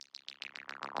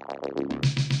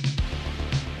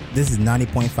This is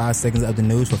 90.5 seconds of the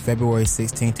news for February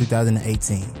 16,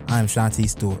 2018. I am Shanti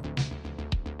Stewart.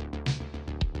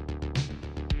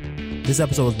 This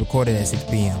episode was recorded at 6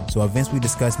 p.m., so events we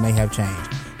discuss may have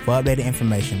changed. For updated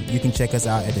information, you can check us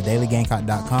out at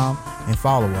thedailygamecock.com and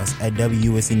follow us at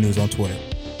WUSC News on Twitter.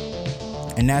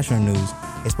 In national news,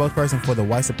 a spokesperson for the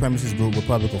white supremacist group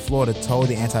Republic of Florida told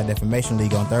the Anti-Defamation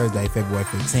League on Thursday, February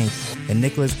 15th, that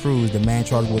Nicholas Cruz, the man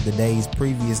charged with the day's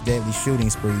previous deadly shooting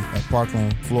spree at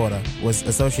Parkland, Florida, was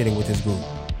associated with his group.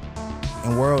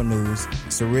 In world news,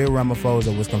 Cyril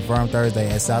Ramaphosa was confirmed Thursday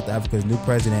as South Africa's new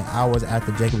president hours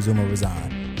after Jacob Zuma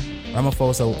resigned.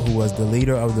 Ramaphosa, who was the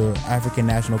leader of the African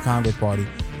National Congress Party,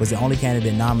 was the only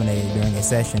candidate nominated during a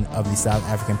session of the South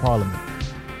African Parliament.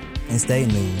 In state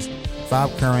news,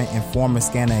 5 current and former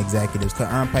Scanner executives could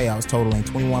earn payouts totaling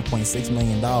 $21.6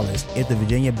 million if the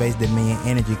Virginia-based Dominion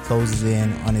Energy closes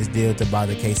in on its deal to buy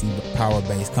the KC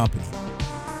Power-based company.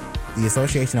 The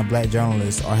Association of Black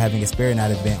Journalists are having a Spirit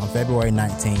Night event on February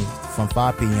 19th from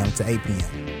 5 p.m. to 8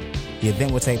 p.m. The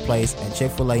event will take place at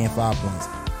Chick-fil-A in 5 Points.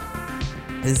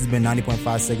 This has been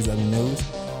 90.5 seconds of the news.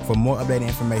 For more updated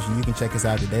information, you can check us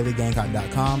out at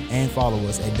thedailygamecock.com and follow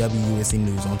us at WUSC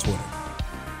News on Twitter.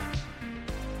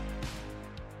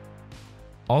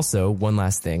 Also, one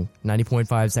last thing,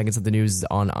 90.5 seconds of the news is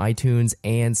on iTunes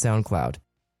and SoundCloud.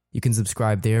 You can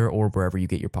subscribe there or wherever you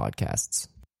get your podcasts.